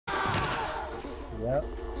Yep.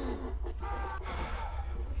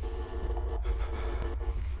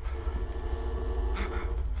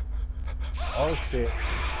 Oh shit.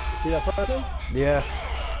 You see that person? Yeah.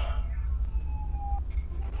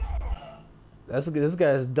 This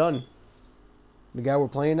guy is done. The guy we're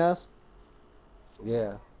playing as.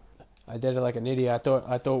 Yeah. I did it like an idiot.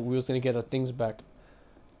 I thought we was gonna get our things back.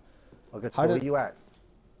 Okay, How so where did? you at?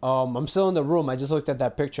 I'm still in the room. I just looked at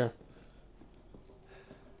that picture.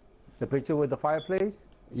 The picture with the fireplace?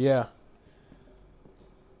 Yeah.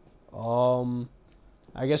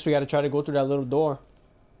 I guess we gotta try to go through that little door.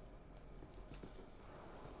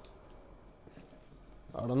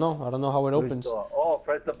 I don't know. I don't know how it Which opens. door? Oh,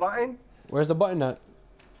 press the button? Where's the button at?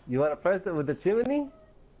 You wanna press it with the chimney?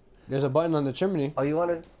 There's a button on the chimney. Or you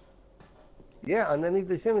wanna... Yeah, underneath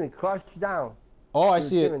the chimney, crush down Oh, I to the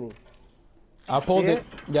see it. chimney. I pulled See it.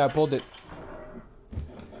 Yeah, I pulled it.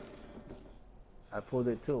 I pulled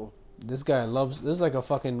it too. This guy loves. This is like a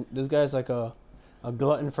fucking. This guy's like a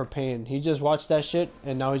glutton for pain. He just watched that shit,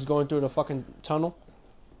 and now he's going through the fucking tunnel.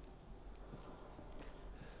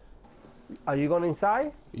 Are you going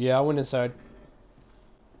inside? Yeah, I went inside.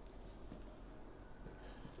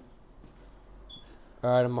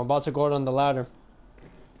 All right, I'm about to go down the ladder.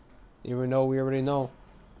 Even though we already know.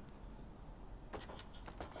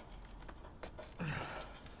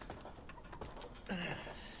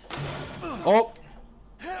 Oh!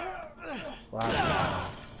 Wow.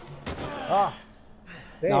 Ah!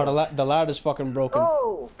 Now the ladder's fucking broken.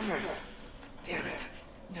 Oh! Damn it.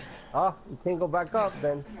 Oh, you can't go back up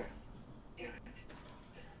then.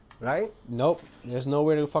 Right? Nope. There's no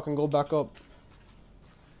way to fucking go back up.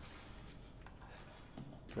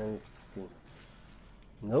 Let me see.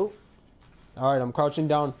 Nope. Alright, I'm crouching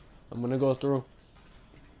down. I'm gonna go through.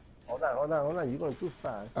 Hold on. You're going too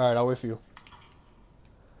fast. Alright, I'll wait for you.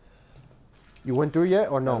 You went through yet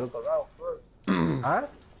or no? Look around first. Huh?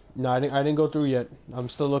 No, I didn't go through yet. I'm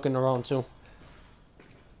still looking around too.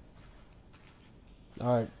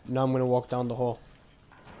 Alright, now I'm gonna walk down the hall.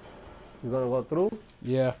 You gonna go through?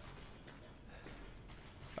 Yeah.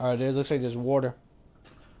 Alright, there looks like there's water.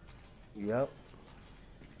 Yep.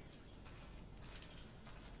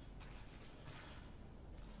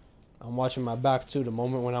 I'm watching my back too, the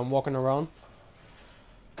moment when I'm walking around.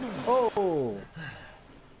 Oh!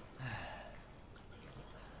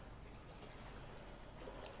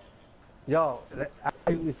 Yo,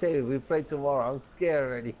 after we say we play tomorrow, I'm scared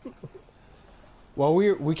already. Well,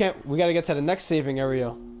 we gotta get to the next saving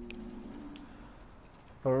area.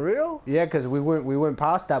 For real? Yeah, cause we went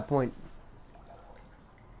past that point.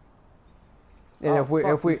 And Oh,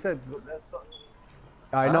 if we said, let's go.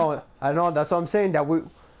 I know, that's what I'm saying, that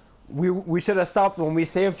we should have stopped when we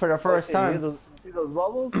saved for the first time. You see those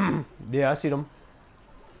bubbles? Yeah, I see them.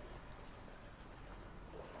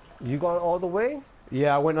 You going all the way?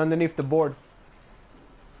 Yeah, I went underneath the board.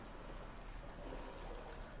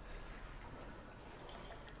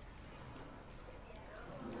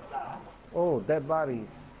 Oh, dead bodies.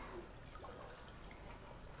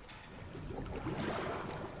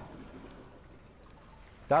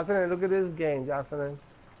 Jocelyn, look at this game, Jocelyn.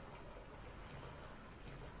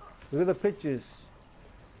 Look at the pictures.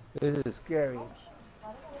 This is scary.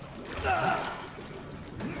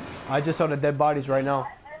 I just saw the dead bodies right now.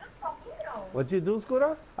 What you do,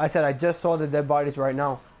 Scooter? I said I just saw the dead bodies right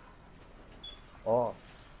now. Oh.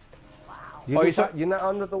 Oh, you saw? You're not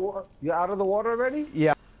under the water? You're out of the water already?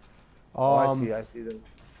 Yeah. Oh, I see them.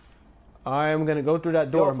 I'm gonna go through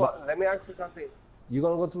that door. Yo, but let me ask you something. You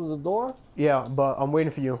gonna go through the door? Yeah, but I'm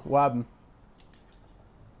waiting for you. What happened?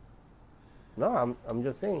 No, I'm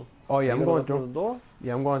just saying. Oh yeah, I'm going through through. the door?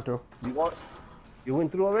 Yeah, I'm going through. You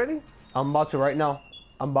went through already? I'm about to right now.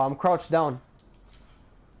 I'm crouched down.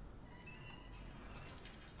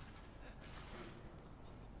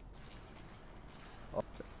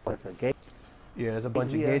 Oh, it's a gate. Yeah, there's a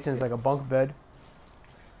bunch of Yeah. gates and it's like a bunk bed.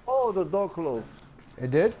 Oh, the door closed.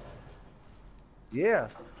 It did? Yeah.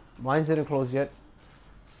 Mine didn't close yet.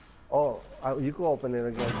 Oh, you can open it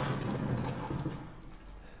again.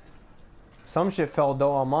 Some shit fell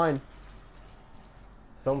though on mine.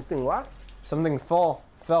 Something what? Something fell.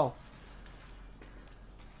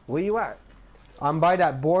 Where you at? I'm by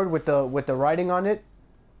that board with the writing on it.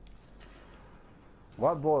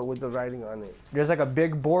 What board with the writing on it? There's like a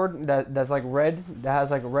big board that's like red, that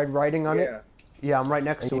has like red writing on it. Yeah, I'm right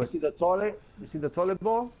next And to you it. see the toilet? You see the toilet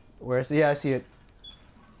bowl? Yeah, I see it.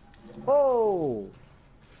 Oh!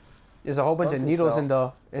 There's a whole bunch of Something needles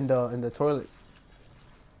fell. in the toilet.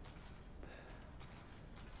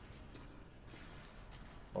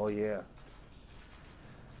 Oh yeah.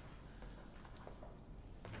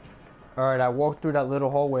 All right, I walked through that little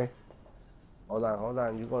hallway. Hold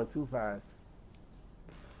on. You're going too fast.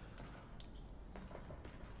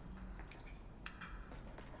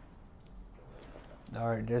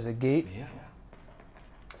 Alright, there's a gate. Yeah.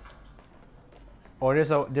 Oh,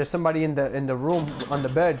 there's somebody in the room on the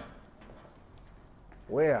bed.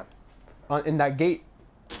 Where? In that gate.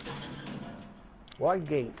 What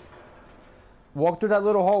gate? Walk through that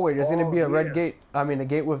little hallway. There's gonna be a red here. gate. I mean, a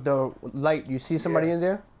gate with the light. You see somebody Yeah. in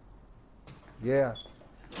there? Yeah.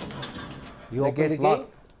 You The open gate's the gate?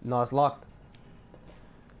 locked. No, it's locked.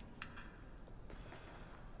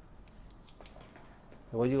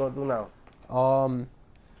 What you gonna do now?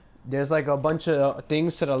 There's like a bunch of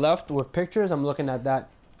things to the left with pictures. I'm looking at that.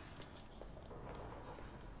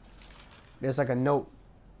 There's like a note.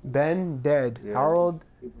 Ben dead. Yeah. Harold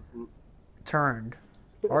turned.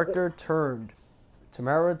 Arthur turned.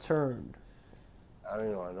 Tamara turned. I don't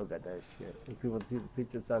even want to look at that shit. If people see the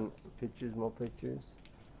pictures on pictures, more pictures.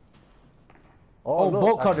 Oh, look,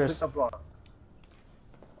 bolt I cutters. picked up a-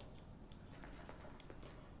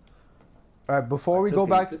 All right, before we took go it.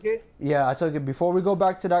 back, You took it? yeah, I took it. Before we go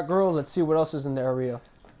back to that girl, let's see what else is in the area.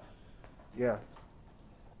 Yeah.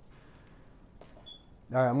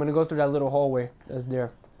 All right, I'm gonna go through that little hallway that's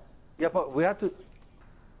there. Yeah, but we have to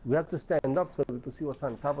stand up so we can see what's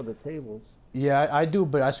on top of the tables. Yeah, I do,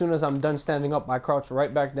 but as soon as I'm done standing up, I crouch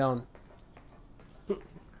right back down.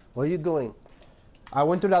 What are you doing? I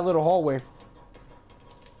went through that little hallway.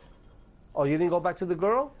 Oh, you didn't go back to the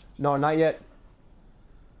girl? No, not yet.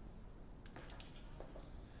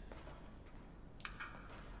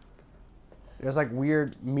 There's like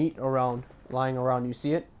weird meat lying around. You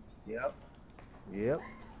see it? Yep. Yep.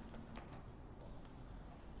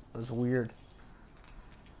 It's weird.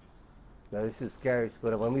 Now this is scary,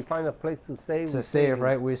 but when we find a place to save, It's we a save, it.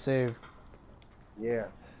 right? We save. Yeah.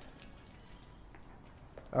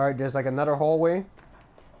 All right, there's like another hallway.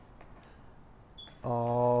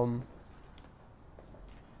 All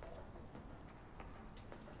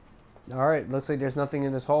right, looks like there's nothing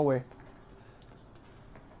in this hallway.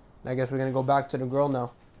 I guess we're gonna go back to the girl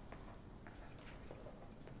now.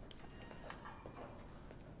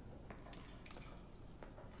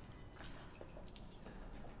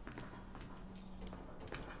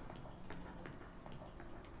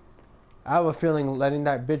 I have a feeling letting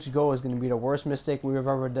that bitch go is gonna be the worst mistake we've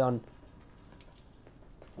ever done.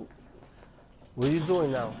 What are you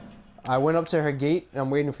doing now? I went up to her gate and I'm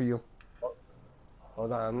waiting for you.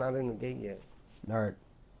 Hold on, I'm not in the gate yet. All right.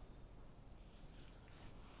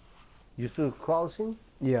 You still crouching?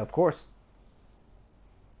 Yeah, of course.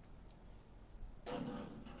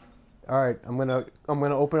 All right, I'm gonna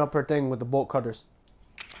open up her thing with the bolt cutters.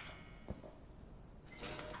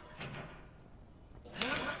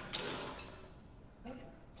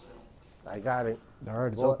 I got it. All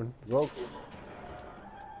right, it's Go- open. go.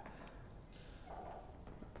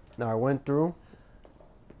 Now I went through.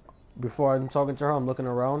 Before I'm talking to her, I'm looking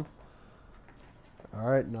around. All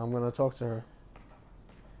right, now I'm gonna talk to her.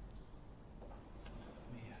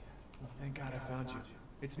 Mia. Oh, thank God I found you.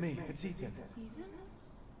 It's me. It's Ethan. Ethan?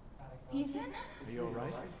 Ethan? Are you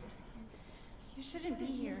alright? You shouldn't be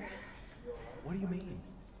here. What do you mean?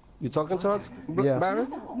 You talking to us, Yeah. Baron?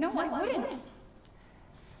 No, I wouldn't.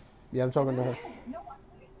 Yeah, I'm talking to her.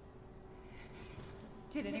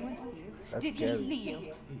 Did anyone see you? That's Did scary. he see you?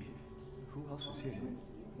 Hey, who else is here?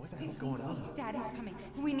 What the hell's going on? Daddy's coming.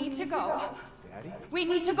 We need to go. Daddy? We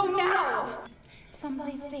need to go now.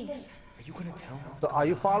 Someplace safe. Are you gonna tell me? So are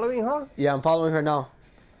you following her? Yeah, I'm following her now.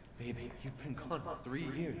 Baby, you've been gone 3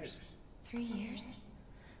 years. 3 years?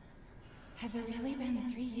 Has it really been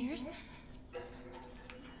 3 years?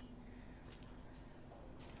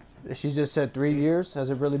 She just said 3 years.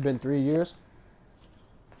 Has it really been 3 years?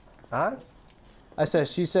 Huh? I said,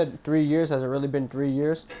 she said 3 years. Has it really been 3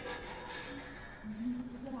 years?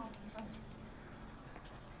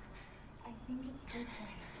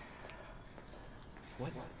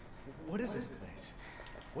 What? What is this place?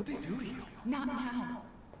 What'd they do to you? Not now.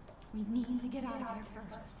 We need to get out of here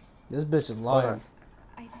first. This bitch is Hold lying. on.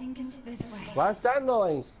 I think it's this way. What's that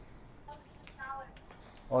noise?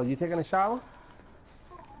 Oh, you taking a shower?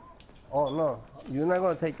 Oh no, you're not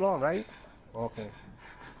gonna take long, right? Okay.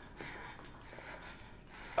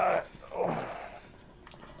 Alright.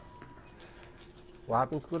 What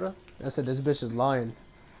happened, Scooter? I said, this bitch is lying.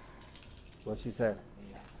 What she said?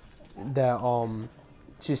 That,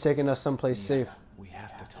 she's taking us someplace safe. We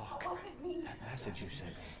have to talk. That message you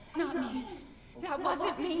sent me. Not me. That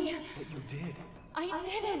wasn't me. But you did. I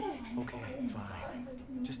didn't. Okay, fine.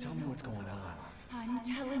 Just tell me what's going on. I'm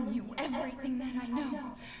telling you everything that I know.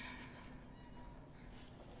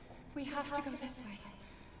 We have to go this way.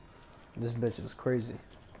 This bitch is crazy.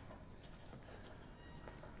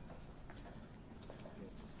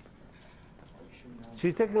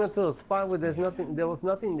 She's taking us to a spot where there's nothing. There was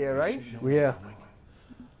nothing there, right? Yeah,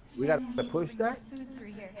 We got Shannon to used push bring that. the food through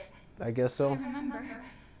here. I guess I so. remember.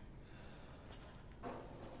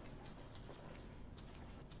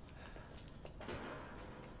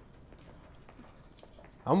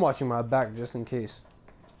 I'm watching my back just in case.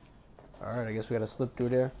 Alright, I guess we gotta slip through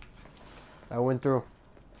there. I went through.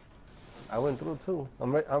 I went through too.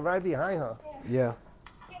 I'm right behind her. Yeah.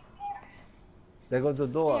 There goes the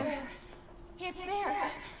door. There. It's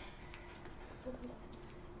there.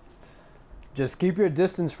 Just keep your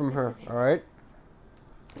distance from her, alright?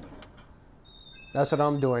 That's what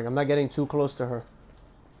I'm doing. I'm not getting too close to her.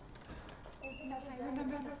 I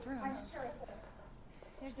remember this room.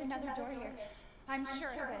 There's another door here. I'm sure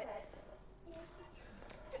of it.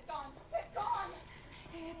 It's gone. It's gone.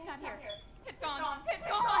 It's not here. It's gone. It's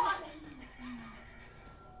gone.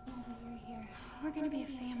 Now that you're here, we're gonna be a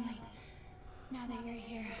family. Now that you're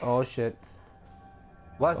here, Oh shit.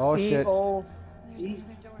 What's Oh, shit. E-O? there's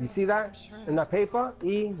another door. You see that I'm sure of in the paper?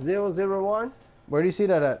 E001 Where do you see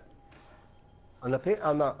that at? on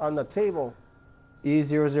the table.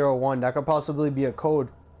 E001. That could possibly be a code.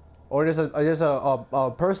 Or there's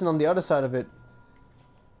a person on the other side of it.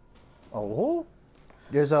 Oh, who?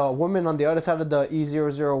 There's a woman on the other side of the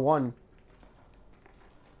E001.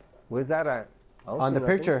 Where's that at? I don't On see the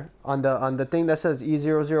nothing. picture. On the thing that says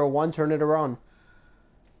E001, turn it around.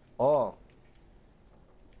 Oh,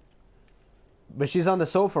 But she's on the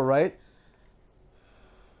sofa, right?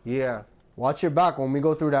 yeah. Watch your back when we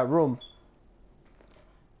go through that room.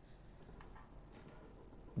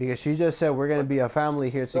 Because she just said we're gonna be a family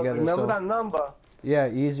here So together. remember So that number? yeah,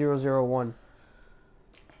 E001.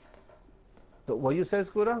 So what you said,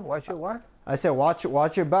 Scooter? Watch your what? I said watch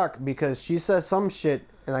your back because she says some shit,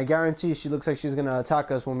 and I guarantee she looks like she's gonna attack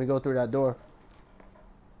us when we go through that door.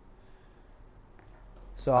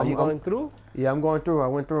 So Are you going through? Yeah, I'm going through. I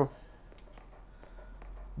went through.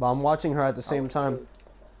 But I'm watching her at the same time.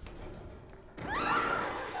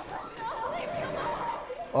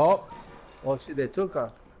 Oh, Oh shit, they took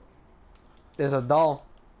her. there's a doll.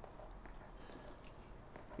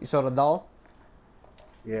 You saw the doll?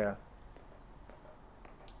 Yeah.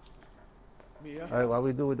 Mia? All right, what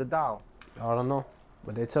we do with the doll? I don't know.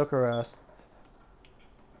 But they took her ass.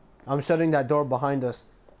 I'm shutting that door behind us.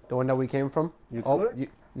 The one that we came from. You Oh, could?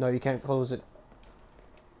 no, you can't close it.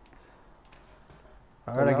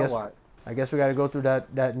 So Alright, now what? I guess we gotta go through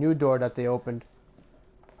that new door that they opened.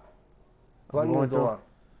 What I'm new going through. door?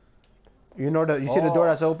 You know you see the door Oh.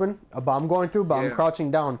 that's open? But I'm going through, but I'm Yeah.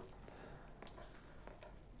 crouching down.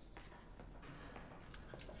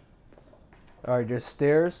 Alright, there's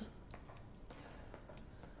stairs.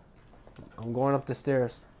 I'm going up the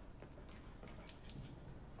stairs.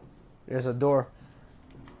 There's a door.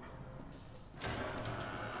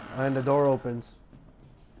 And the door opens.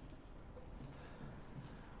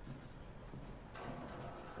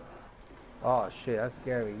 Oh shit, that's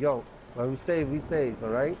scary. Yo, when we save, all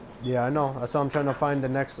right? Yeah, I know. That's why I'm trying to find the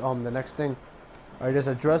next thing. Alright, there's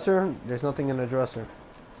a dresser. There's nothing in the dresser.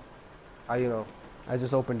 How you know? I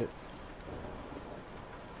just opened it.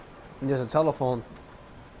 And there's a telephone.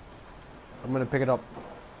 I'm gonna pick it up.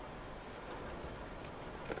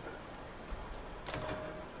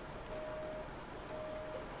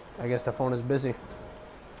 I guess the phone is busy.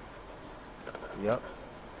 Yep.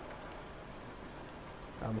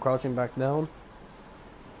 I'm crouching back down.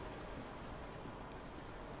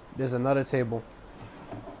 There's another table.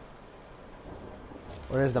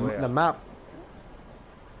 Where's the Where? map?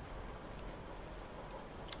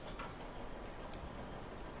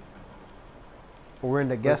 We're in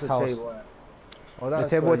the Where's guest the house. table at? Oh, The that's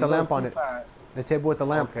table good. with the You lamp go on too it. fast. The table with the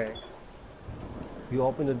lamp. Okay. You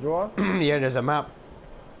open the drawer? Yeah, there's a map.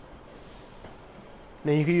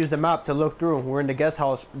 Then you can use the map to look through. We're in the guest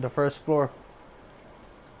house, the first floor.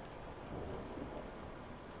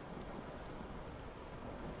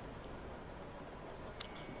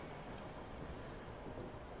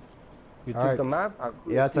 You All took right. the map? I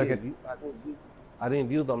couldn't Yeah, I see took it. I didn't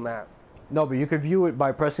view the map. No, but you could view it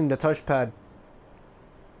by pressing the touchpad.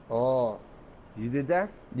 Oh, you did that?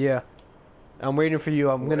 Yeah. I'm waiting for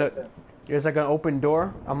you. I'm gonna. There's like an open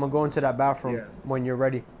door. I'm gonna go into that bathroom Yeah. when you're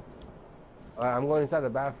ready. All right, I'm going inside the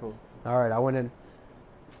bathroom. All right, I went in.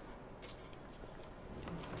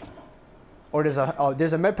 Or there's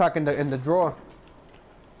a med pack in the drawer.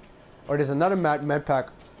 Or there's another med pack.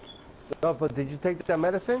 No, but did you take that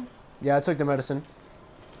medicine? Yeah, I took the medicine.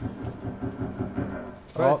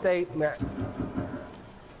 First Oh. aid, man.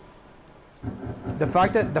 The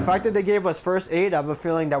fact that they gave us first aid, I have a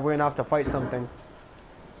feeling that we're gonna have to fight something.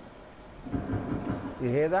 You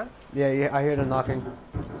hear that? Yeah, I hear the knocking.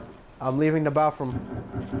 I'm leaving the bathroom.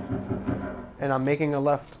 And I'm making a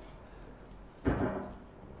left.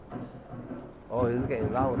 Oh, it's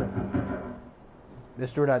getting louder.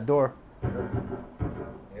 Just through that door.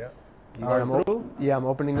 Yeah. You Alright, going through? yeah, I'm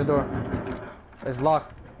opening the door. It's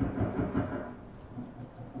locked.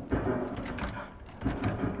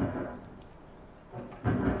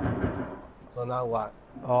 So now what?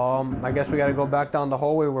 I guess we gotta go back down the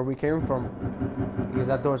hallway where we came from. Because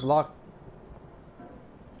that door's locked.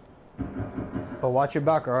 But watch your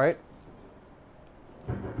back, alright?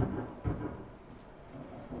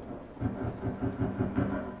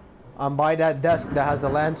 I'm by that desk that has the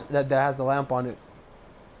lamp on it.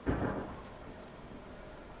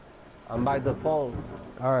 I'm by the phone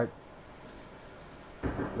Alright.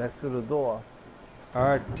 next to the door.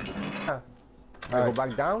 Alright. I Alright. go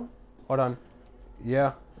back down? Hold on.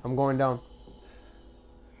 Yeah, I'm going down.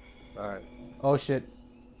 Alright. Oh shit.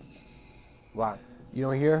 What? You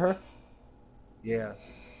don't hear her? Yeah.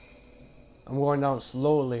 I'm going down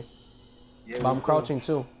slowly. Yeah, But I'm me too. crouching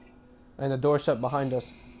too. And the door shut behind us.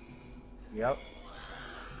 Yep.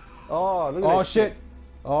 Oh, look at Oh that shit.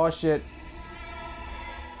 Oh shit.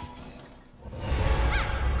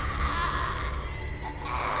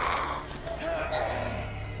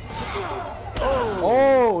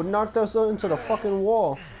 Oh, knocked us into the fucking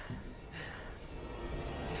wall.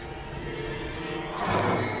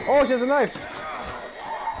 Oh, she has a knife.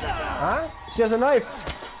 Huh? She has a knife.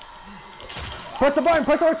 Press the button.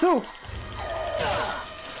 Press R2.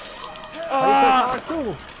 Ah!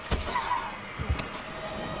 R2.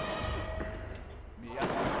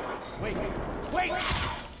 Wait! Wait!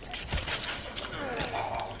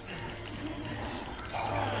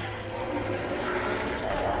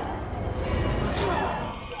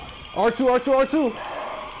 R2, R2, R2.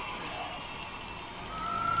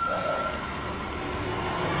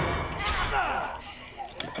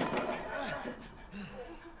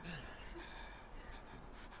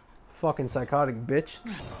 Fucking psychotic bitch.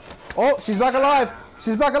 Oh, she's back alive.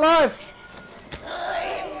 She's back alive.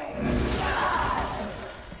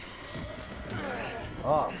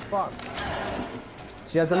 Oh, fuck.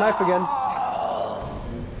 She has the knife again.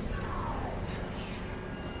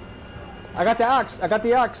 I got the axe. I got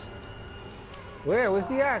the axe. Where? Where's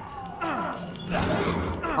the axe?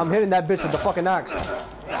 I'm hitting that bitch with the fucking axe.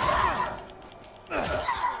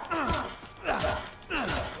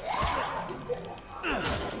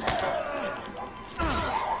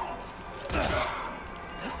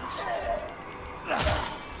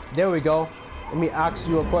 There we go. Let me ask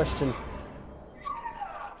you a question.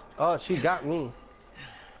 Oh, she got me.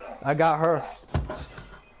 I got her.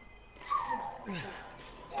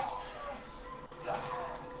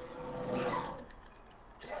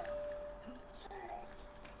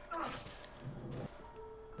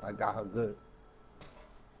 I got her good.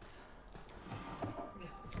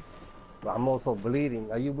 But I'm also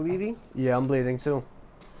bleeding. Are you bleeding? Yeah, I'm bleeding too.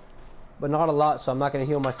 But not a lot, so I'm not gonna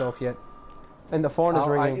heal myself yet. And the phone is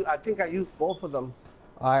ringing. I think I used both of them.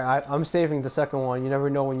 I'm saving the second one. You never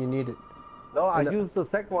know when you need it. No, I used the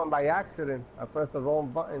second one by accident. I pressed the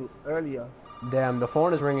wrong button earlier. Damn, the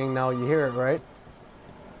phone is ringing now. You hear it, right?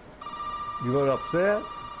 You going upstairs?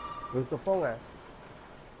 Where's the phone at?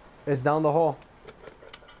 It's down the hall.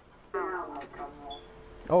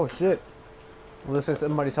 Oh shit. Well, looks like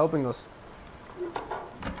somebody's helping us.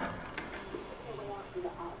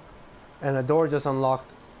 And the door just unlocked.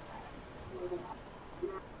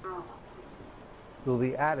 To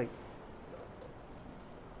the attic.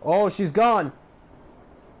 Oh, she's gone.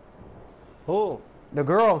 Who? The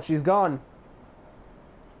girl, she's gone.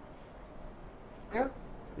 Yeah?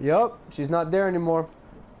 Yup, she's not there anymore.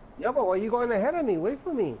 Yeah, but why are you going ahead of me? Wait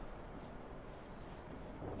for me.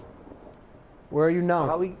 Where are you now?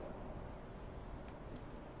 How we...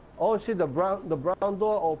 Oh shit, the brown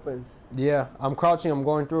door open. Yeah, I'm crouching, I'm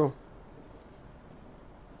going through.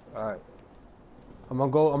 Alright. I'm gonna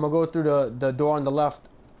go through the door on the left.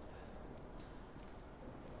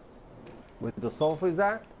 Where the sofa is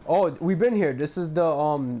at? Oh, we've been here. This is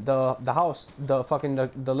the house,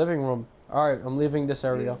 the living room. All right, I'm leaving this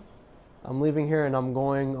area. I'm leaving here and I'm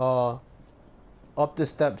going up the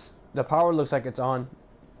steps. The power looks like it's on,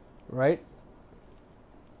 right?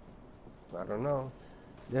 I don't know.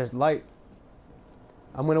 There's light.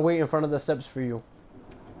 I'm gonna wait in front of the steps for you.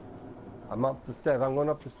 I'm up the stairs. I'm going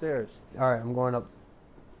up the stairs. All right, I'm going up.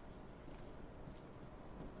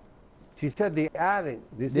 She said the attic.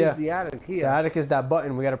 This Yeah. is the attic here. The attic is that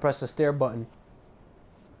button. We gotta press the stair button.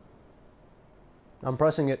 I'm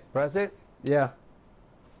pressing it. Press it. Yeah.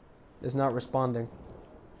 It's not responding.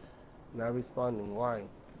 Not responding. Why?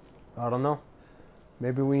 I don't know.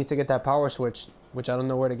 Maybe we need to get that power switch, which I don't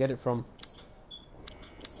know where to get it from.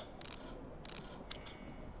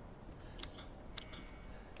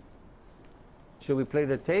 Should we play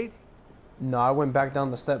the tape? No, I went back down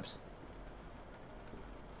the steps.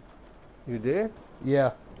 You did?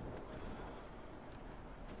 Yeah.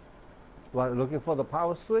 What, looking for the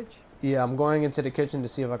power switch? Yeah, I'm going into the kitchen to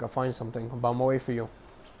see if I can find something. But I'm away for you.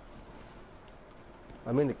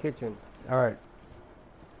 I'm in the kitchen. Alright.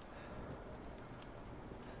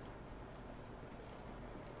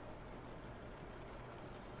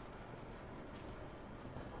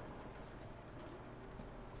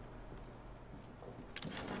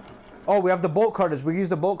 Oh, we have the bolt cutters. We use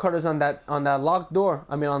the bolt cutters on that locked door.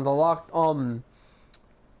 I mean, on the locked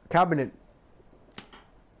cabinet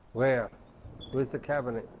Where? Where's the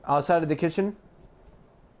cabinet? outside of the kitchen.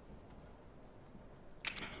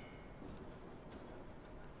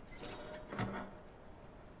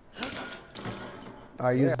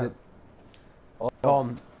 I used Yeah. it.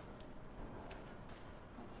 Oh.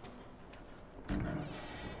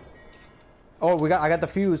 Oh, I got the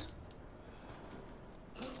fuse.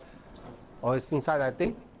 Oh, it's inside that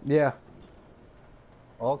thing? Yeah.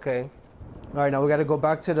 Okay. All right, now we got to go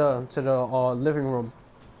back to the living room.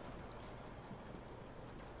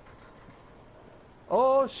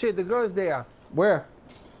 Oh shit, the girl's there. Where?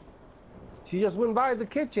 She just went by the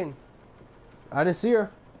kitchen. I didn't see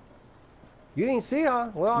her. You didn't see her?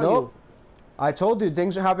 Where are Nope. I told you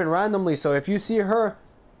things are happening randomly. So if you see her,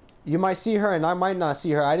 you might see her, and I might not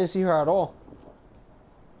see her. I didn't see her at all.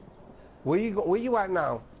 you? Where you at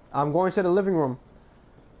now? I'm going to the living room.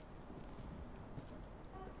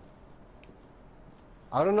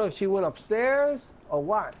 I don't know if she went upstairs or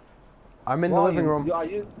what. I'm in Where the are living you?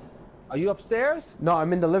 room. Are you upstairs? No,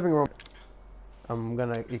 I'm in the living room. I'm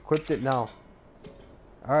gonna equip it now.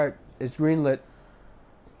 All right, it's green lit.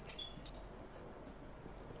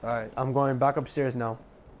 All right. I'm going back upstairs now.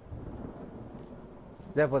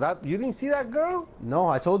 Therefore, you didn't see that girl? No,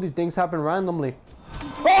 I told you things happen randomly.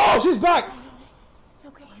 Oh, she's back! It's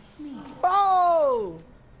okay, it's me. Oh!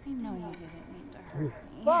 I know you didn't mean to hurt me.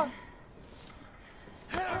 Fuck!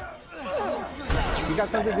 She got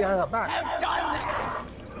something behind her back. I've done that!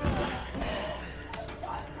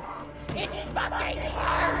 It fucking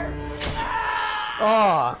hurts!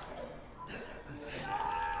 Ah!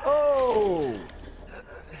 Oh!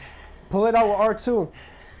 Pull it out with R2.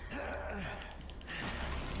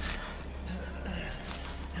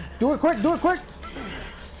 Do it quick, do it quick!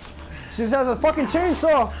 She just has a fucking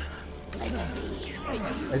chainsaw!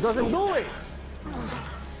 It doesn't do it!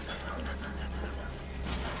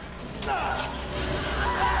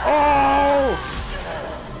 Oh!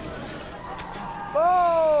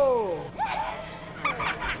 Oh!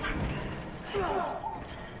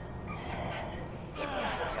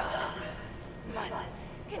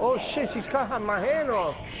 Oh shit, she cut my hand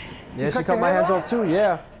off. Yeah, she cut cut your my hand hands off? off too,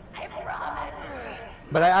 yeah. I promise.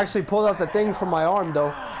 But I actually pulled out the thing from my arm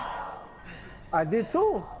though. I did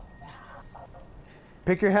too.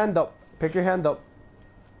 Pick your hand up. Pick your hand up.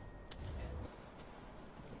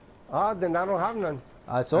 Ah, then I don't have none.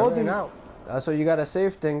 I told Everything you. out. That's why you gotta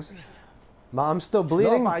save things. I'm still No,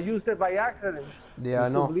 bleeding. but I used it by accident. Yeah, You I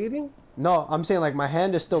still know. bleeding? No, I'm saying like my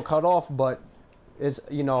hand is still cut off, but it's,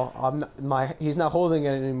 you know, he's not holding it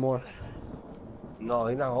anymore. No,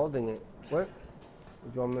 he's not holding it. What? What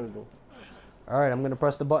do you want me to do? All right, I'm gonna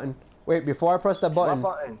press the button. Wait, before I press that button,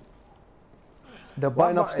 What button? the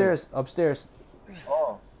button button? upstairs, upstairs.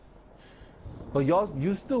 Oh. But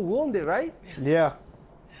you still wounded, right? Yeah.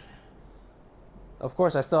 Of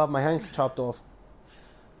course, I still have my hand chopped off.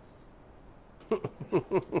 All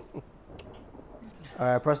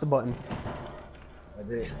right, press the button. I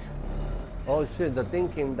did. Oh shit, the thing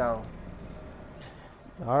came down.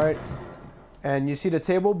 All right. And you see the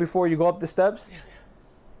table before you go up the steps?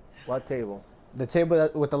 What table? The table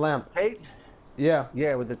with the lamp. Tape? Yeah.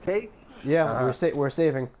 Yeah, with the tape? Yeah, Uh-huh. we're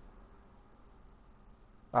saving.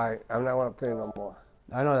 Alright, I'm not gonna play no more.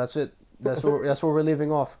 I know, that's it. That's where we're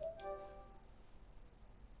leaving off.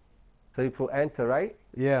 So you put enter, right?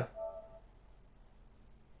 Yeah.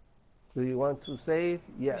 Do you want to save?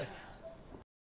 Yes.